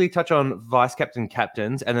 let's quickly touch on vice captain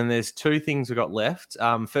captains, and then there's two things we've got left.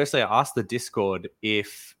 Firstly, I asked the Discord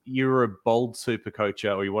if you were a bold super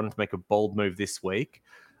coacher or you wanted to make a bold move this week.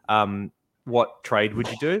 What trade would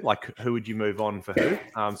you do? Like, who would you move on for who?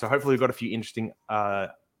 So hopefully we've got a few interesting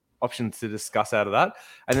options to discuss out of that.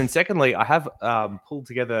 And then secondly, I have pulled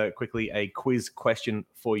together quickly a quiz question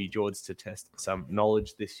for you, George, to test some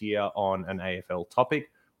knowledge this year on an AFL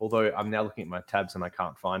topic. Although I'm now looking at my tabs and I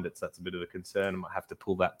can't find it, so that's a bit of a concern. I might have to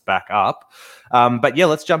pull that back up. But yeah,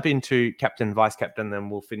 let's jump into captain, vice captain, then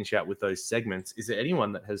we'll finish out with those segments. Is there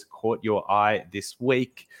anyone that has caught your eye this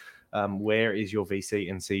week? Where is your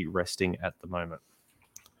VC&C resting at the moment?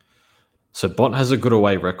 So Bont has a good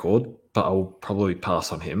away record, but I'll probably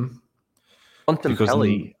pass on him.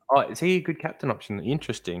 Bontempelli. Oh, is he a good captain option?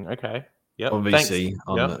 Interesting. Okay. Yep. On VC.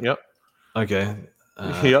 Yep. Okay.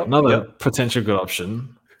 Another potential good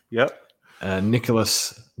option. Yep.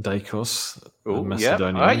 Nicholas Dacos,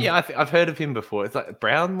 Macedonian. Yep. Oh, yeah, I've heard of him before. It's like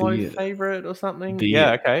Brownlow favorite or something.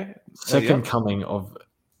 Yeah. Okay. Second coming of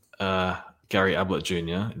Gary Ablett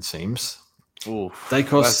Jr. It seems. Ooh,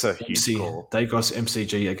 Dacos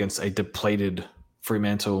MCG against a depleted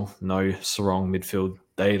Fremantle, no Serong midfield.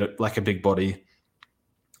 They lack a big body.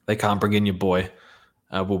 They can't bring in your boy,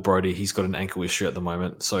 Will Brodie. He's got an ankle issue at the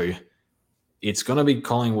moment. So it's going to be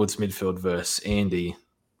Collingwood's midfield versus Andy,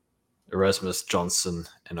 Erasmus, Johnson,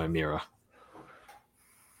 and O'Meara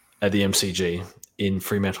at the MCG in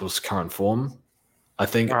Fremantle's current form. I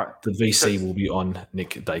think the VC will be on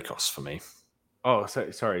Nick Dacos for me. Oh,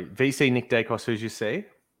 sorry. VC Nick Dacos, who's you see?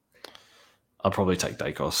 I'd probably take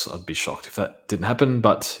Dacos. I'd be shocked if that didn't happen,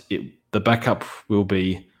 but the backup will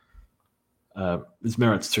be it's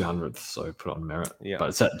Merritt's 200th, so put on Merritt. Yeah. But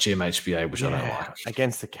it's at GMHBA, which I don't like.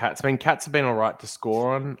 Against the Cats. I mean, Cats have been all right to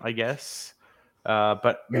score on, I guess.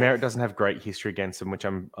 But Merritt doesn't have great history against them, which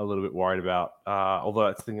I'm a little bit worried about. Although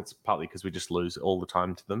I think it's partly because we just lose all the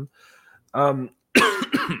time to them.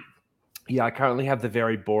 Yeah, I currently have the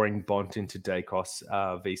very boring Bont into Dacos,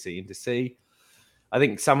 VC into C. I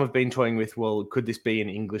think some have been toying with, well, could this be an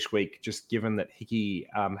English week, just given that Hickey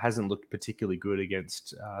hasn't looked particularly good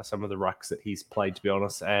against some of the rucks that he's played, to be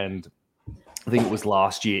honest. And I think it was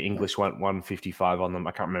last year English went 155 on them.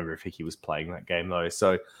 I can't remember if Hickey was playing that game, though.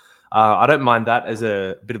 So I don't mind that as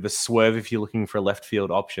a bit of a swerve if you're looking for a left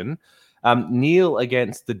field option. Neil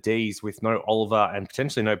against the Ds with no Oliver and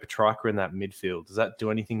potentially no Petrarca in that midfield. Does that do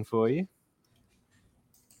anything for you?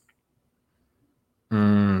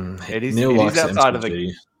 It is outside MCG. Of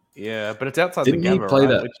the but it's outside the gamma, play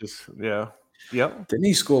right? That? Which is Yep. Didn't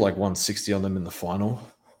he score like 160 on them in the final?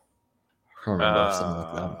 I can't remember something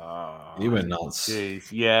like that. He went nuts.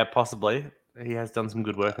 Geez. Yeah, possibly. He has done some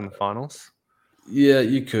good work in the finals. Yeah,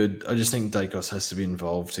 you could. I just think Dacos has to be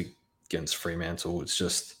involved against Fremantle. It's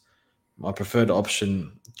just my preferred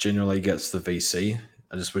option generally gets the VC.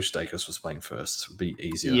 I just wish Dacos was playing first. It would be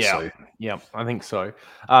easier. Yeah, I think so.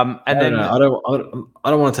 I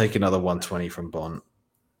don't want to take another 120 from Bont.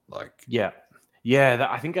 I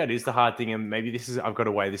think that is the hard thing, and maybe I've got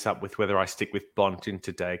to weigh this up with whether I stick with Bont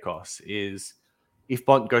into Dacos. Is if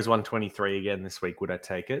Bont goes 123 again this week, would I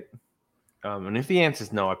take it? And if the answer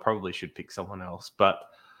is no, I probably should pick someone else. But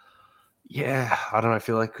yeah, I don't know. I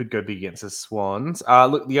feel like I could go big against the Swans.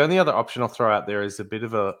 Look, the only other option I'll throw out there is a bit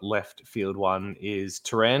of a left field one is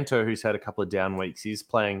Taranto, who's had a couple of down weeks. He's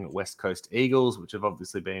playing West Coast Eagles, which have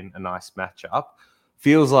obviously been a nice matchup.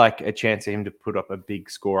 Feels like a chance for him to put up a big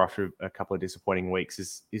score after a couple of disappointing weeks.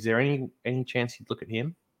 Is there any chance you'd look at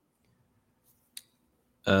him?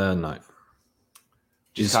 No.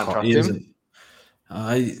 Just can't trust him?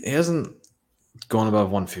 He hasn't gone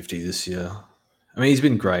above 150 this year. I mean, he's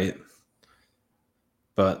been great.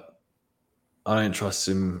 But I don't trust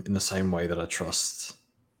him in the same way that I trust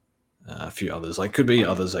a few others. Like, could be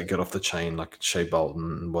others that get off the chain, like Shea Bolton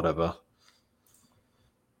and whatever.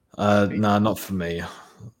 Not for me.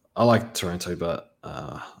 I like Toronto, but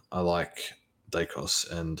I like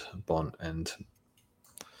Dacos and Bont. And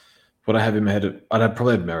would I have him ahead? I'd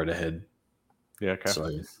probably have Merritt ahead. Yeah, okay. So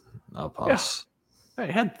I'll pass. Yeah.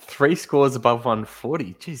 He had 3 scores above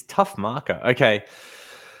 140. Jeez, tough marker. Okay.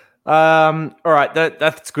 All right,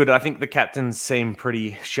 that's good. I think the captains seem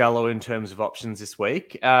pretty shallow in terms of options this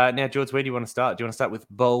week. Now, George, where do you want to start? Do you want to start with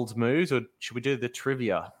bold moves, or should we do the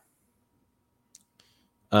trivia?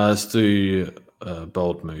 Let's do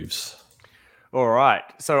bold moves. All right.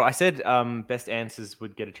 So I said best answers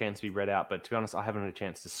would get a chance to be read out, but to be honest, I haven't had a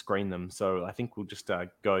chance to screen them. So I think we'll just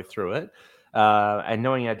go through it. And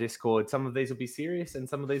knowing our Discord, some of these will be serious and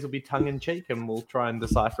some of these will be tongue in cheek, and we'll try and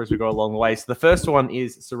decipher as we go along the way. So the first one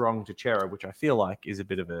is Serong to Chera, which I feel like is a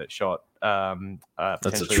bit of a shot That's a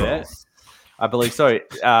potentially troll. there. I believe so.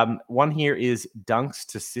 One here is Dunks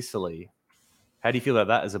to Sicily. How do you feel about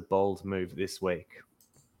that as a bold move this week?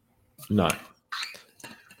 No.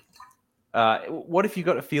 What if you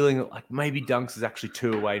got a feeling like maybe Dunks is actually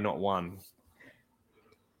 2 away, not 1?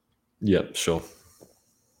 Yep, sure.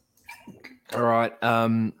 All right.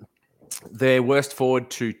 Their worst forward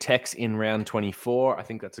to Tex in round 24. I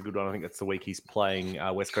think that's a good one. I think that's the week he's playing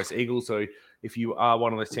West Coast Eagles. So if you are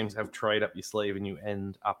one of those teams that have trade up your sleeve and you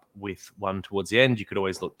end up with one towards the end, you could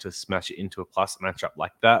always look to smash it into a plus matchup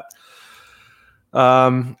like that.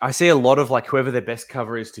 I see a lot of like whoever their best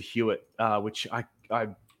cover is to Hewitt, which I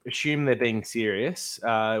assume they're being serious.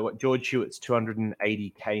 George Hewitt's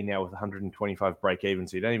 280k now with 125 break even,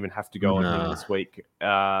 so you don't even have to go on him this week.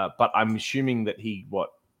 But I'm assuming that he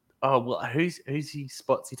Oh well, who's he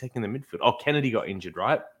spots he taking in the midfield? Oh, Kennedy got injured,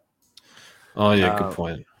 right? Oh yeah, good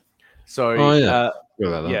point. So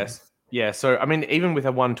yes. Yeah, so I mean, even with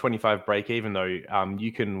a 125 break, even though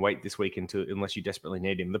you can wait this week unless you desperately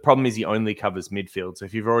need him. The problem is he only covers midfield. So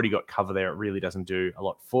if you've already got cover there, it really doesn't do a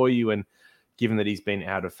lot for you. And given that he's been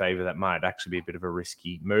out of favor, that might actually be a bit of a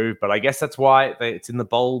risky move. But I guess that's why it's in the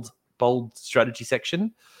bold strategy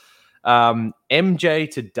section.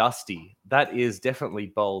 MJ to Dusty. That is definitely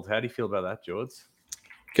bold. How do you feel about that, George?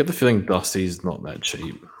 Get the feeling Dusty's not that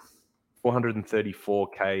cheap.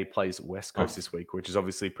 434k, plays West Coast this week, which is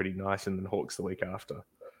obviously pretty nice, and then Hawks the week after.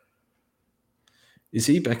 Is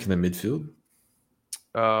he back in the midfield?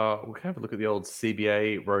 We can have a look at the old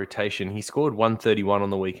CBA rotation. He scored 131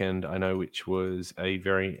 on the weekend, I know, which was a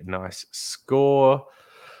very nice score.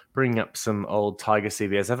 Bringing up some old Tiger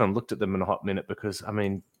CBAs. I haven't looked at them in a hot minute because, I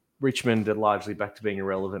mean, Richmond are largely back to being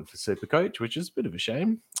irrelevant for Supercoach, which is a bit of a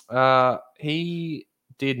shame. He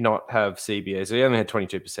did not have CBAs. So he only had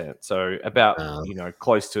 22%. So about,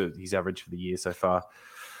 close to his average for the year so far.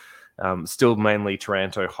 Still mainly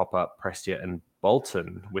Taranto, Hopper, Prestia, and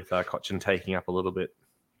Bolton, with Cochin taking up a little bit.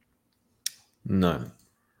 No.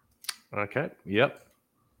 Okay. Yep.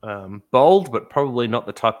 Bold, but probably not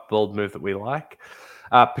the type of bold move that we like.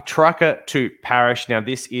 Petrarca to Parish. Now,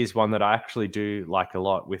 this is one that I actually do like a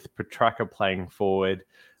lot, with Petrarca playing forward,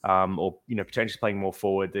 or potentially playing more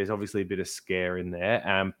forward. There's obviously a bit of scare in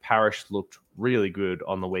there. Parish looked really good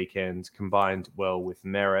on the weekend, combined well with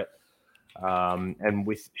Merritt. And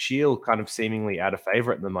with Shield kind of seemingly out of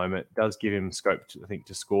favourite at the moment, does give him scope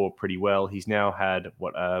to score pretty well. He's now had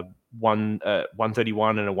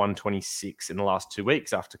 131 and a 126 in the last 2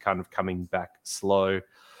 weeks after kind of coming back slow.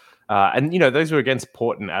 And those were against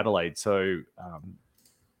Port and Adelaide, so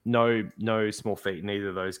no small feat in either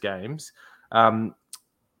of those games.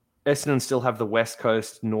 Essendon still have the West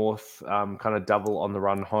Coast North kind of double on the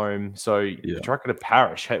run home. So Petrarca to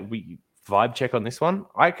Parish, we vibe check on this one.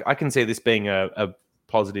 I can see this being a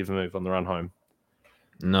positive move on the run home.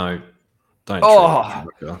 No, don't.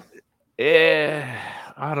 Yeah,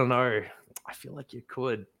 I don't know. I feel like you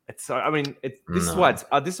could. This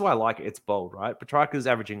is why I like it. It's bold, right? Petrarca's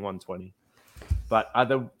averaging 120, but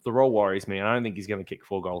the role worries me, and I don't think he's going to kick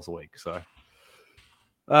 4 goals a week. So,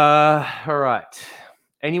 all right.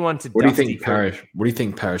 Anyone to what Dusty? What do you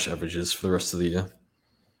think Parish averages for the rest of the year?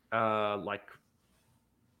 Like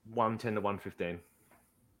 110 to 115.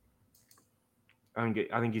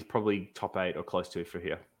 I think he's probably top 8 or close to for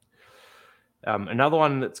here. Another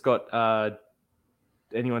one that's got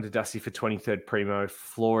anyone to Dusty for 23rd primo.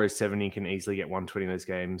 Floor is 70, can easily get 120 in those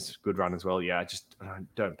games. Good run as well. Yeah, just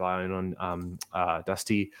don't buy in on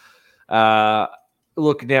Dusty.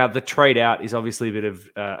 Look, now the trade out is obviously a bit of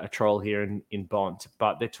a troll here in Bont,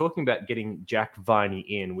 but they're talking about getting Jack Viney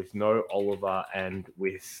in with no Oliver and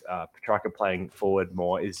with Petrarca playing forward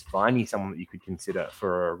more. Is Viney someone that you could consider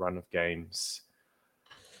for a run of games?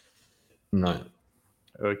 No.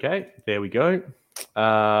 Okay, there we go.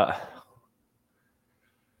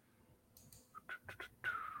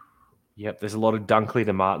 Yep, there's a lot of Dunkley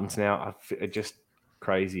to Martins now. Just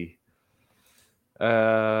crazy.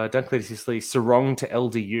 Dunkley to Sicily. Serong to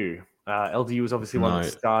LDU. LDU was obviously one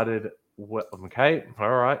that started. Okay,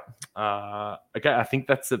 all right. Okay, I think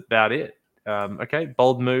that's about it. Okay,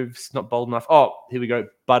 bold moves, not bold enough. Oh, here we go.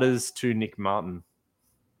 Butters to Nick Martin.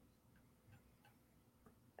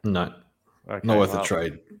 No, Okay, not worth a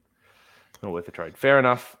trade. Not worth a trade. Fair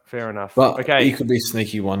enough. But Okay. he could be a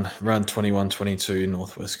sneaky one, around 21, 22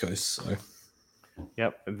 Northwest Coast. So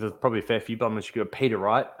Yep. There's probably a fair few bummers. You could go Peter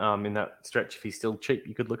Wright in that stretch if he's still cheap.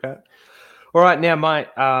 You could look at. All right, now my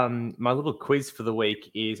little quiz for the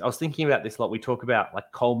week is I was thinking about this a lot. We talk about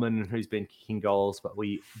like Coleman, who's been kicking goals, but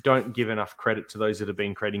we don't give enough credit to those that have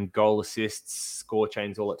been creating goal assists, score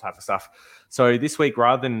chains, all that type of stuff. So this week,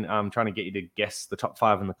 rather than trying to get you to guess the top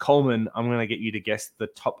 5 in the Coleman, I'm going to get you to guess the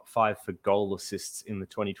top 5 for goal assists in the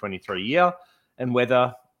 2023 year and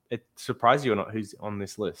whether it surprised you or not who's on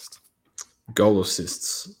this list. goal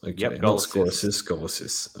assists. Okay, Yep, not score assists, goal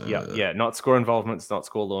assists. Yeah, not score involvements, not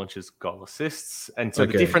score launches, goal assists. And so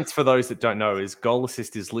the difference for those that don't know is goal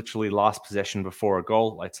assist is literally last possession before a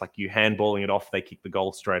goal. It's like you handballing it off, they kick the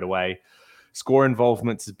goal straight away. Score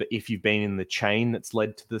involvements is if you've been in the chain that's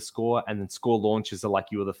led to the score, and then score launches are like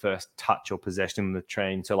you were the first touch or possession in the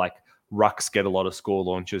chain. So like rucks get a lot of score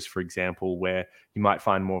launches, for example, where you might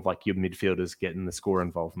find more of like your midfielders getting the score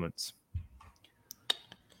involvements.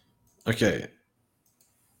 Okay.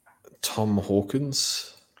 Tom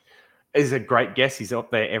Hawkins is a great guess. He's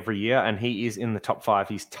up there every year, and he is in the top 5.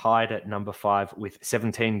 He's tied at number 5 with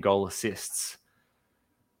 17 goal assists.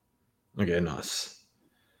 Okay, nice.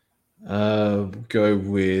 Go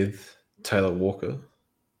with Taylor Walker.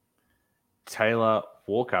 Taylor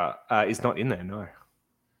Walker is not in there, no.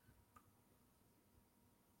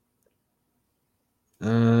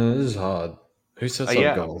 This is hard. Who sets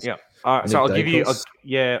up goals? Yeah. So I'll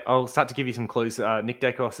start to give you some clues. Nick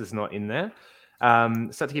Dacos is not in there.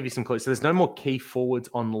 Start to give you some clues. So there's no more key forwards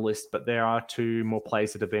on the list, but there are 2 more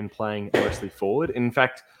players that have been playing mostly forward. In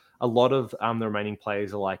fact, a lot of the remaining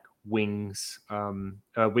players are like wings and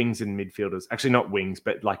midfielders. Actually, not wings,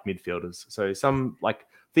 but like midfielders. So some like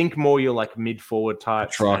think more your like mid-forward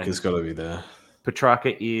types. Petrarca's got to be there.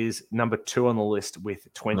 Petrarca is number 2 on the list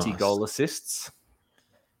with 20 goal assists.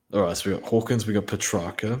 All right, so we got Hawkins, we got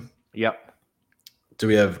Petrarca. Yep. Do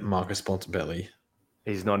we have Marcus Bontempelli?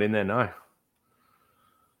 He's not in there, no.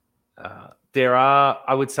 There are,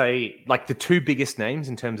 I would say, like the 2 biggest names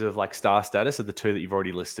in terms of like star status are the 2 that you've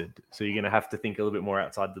already listed. So you're going to have to think a little bit more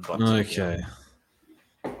outside the box. Okay.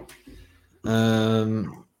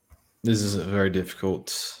 This is very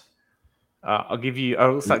difficult. I'll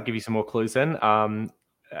start to give you some more clues then.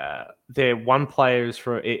 There one player is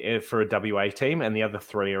for a WA team, and the other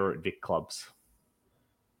 3 are at Vic clubs.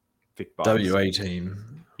 Vic Bucks. WA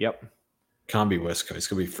team. Yep. Can't be West Coast. It's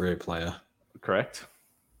got to be Freo player. Correct.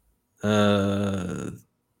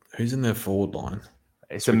 Who's in their forward line?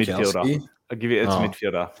 It's a midfielder. I'll give you. It's a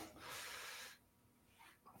midfielder.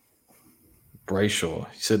 Brayshaw.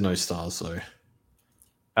 He said no stars though.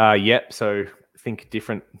 Yep. So think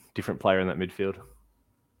different player in that midfield.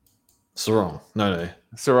 Serong. No.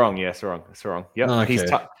 Serong. Yeah, Serong. Yep. Oh, okay.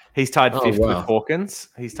 He's tied 5th with Hawkins.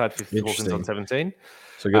 He's tied 5th with Hawkins on 17.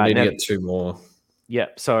 So we're going to need to get 2 more.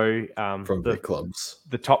 Yep. So from the clubs.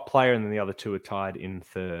 The top player and then the other 2 are tied in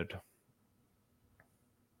 3rd.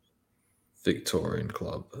 Victorian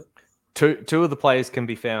club. Two of the players can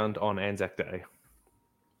be found on Anzac Day.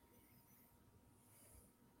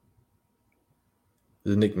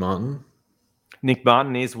 Is it Nick Martin? Nick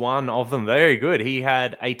Martin is one of them. Very good. He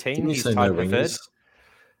had 18. He's tied for 3rd.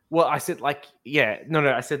 Well, I said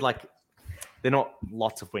I said like they're not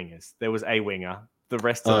lots of wingers. There was a winger. The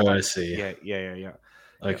rest of I see. Yeah.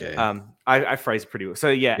 Okay. I phrased pretty well. So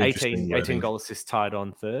yeah, 18 goal assists tied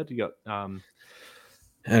on 3rd. You got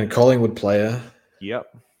and Collingwood player.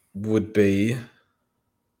 Yep. Would be. I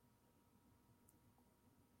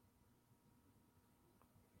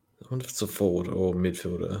wonder if it's a forward or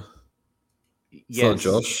midfielder. Yes. It's not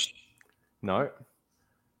Josh. No,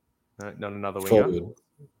 not another winger. Forward.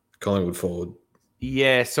 Collingwood forward.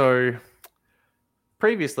 Yeah, so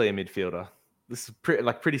previously a midfielder. This is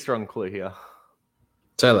pretty strong clue here.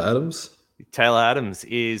 Taylor Adams? Taylor Adams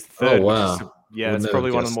is 3rd. Oh, wow. It's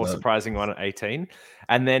probably one of the more surprising one at 18.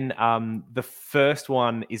 And then the first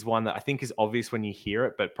one is one that I think is obvious when you hear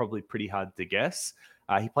it, but probably pretty hard to guess.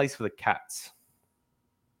 He plays for the Cats.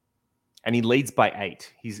 And he leads by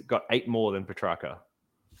 8. He's got 8 more than Petrarca.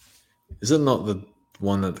 Is it not the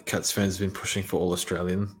one that the Cats fans have been pushing for All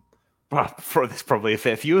Australian? There's probably a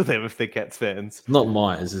fair few of them if they're Cats fans. Not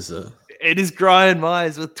Myers, is it? It is Brian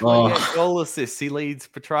Myers with 28 goal assists. He leads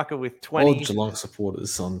Petrarca with 20. All Geelong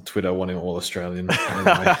supporters on Twitter wanting All Australian.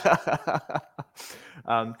 Anyway.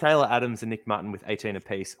 Taylor Adams and Nick Martin with 18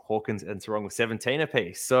 apiece. Hawkins and Serong with 17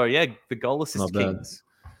 apiece. So yeah, the goal assist kings.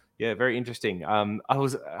 Yeah, very interesting. I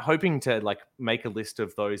was hoping to make a list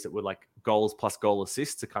of those that were like goals plus goal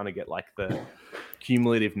assists to kind of get like the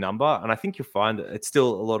cumulative number. And I think you'll find that it's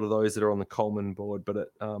still a lot of those that are on the Coleman board, but it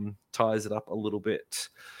ties it up a little bit.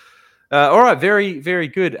 All right, very, very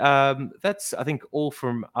good. That's, I think, all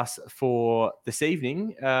from us for this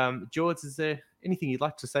evening. George, is there anything you'd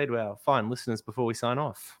like to say to our fine listeners before we sign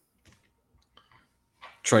off?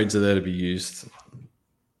 Trades are there to be used.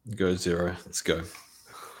 Go 0. Let's go.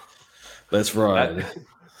 Let's ride.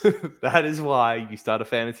 That is why you start a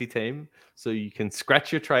fantasy team, so you can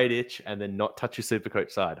scratch your trade itch and then not touch your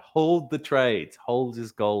Supercoach side. Hold the trades. Hold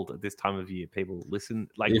is gold at this time of year. People listen.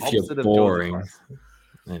 Like if you're boring.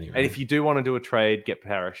 Anyway. And if you do want to do a trade, get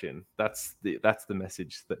Parrish in. That's the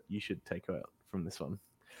message that you should take out from this one.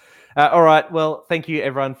 All right. Well, thank you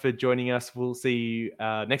everyone for joining us. We'll see you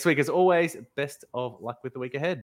next week as always. Best of luck with the week ahead.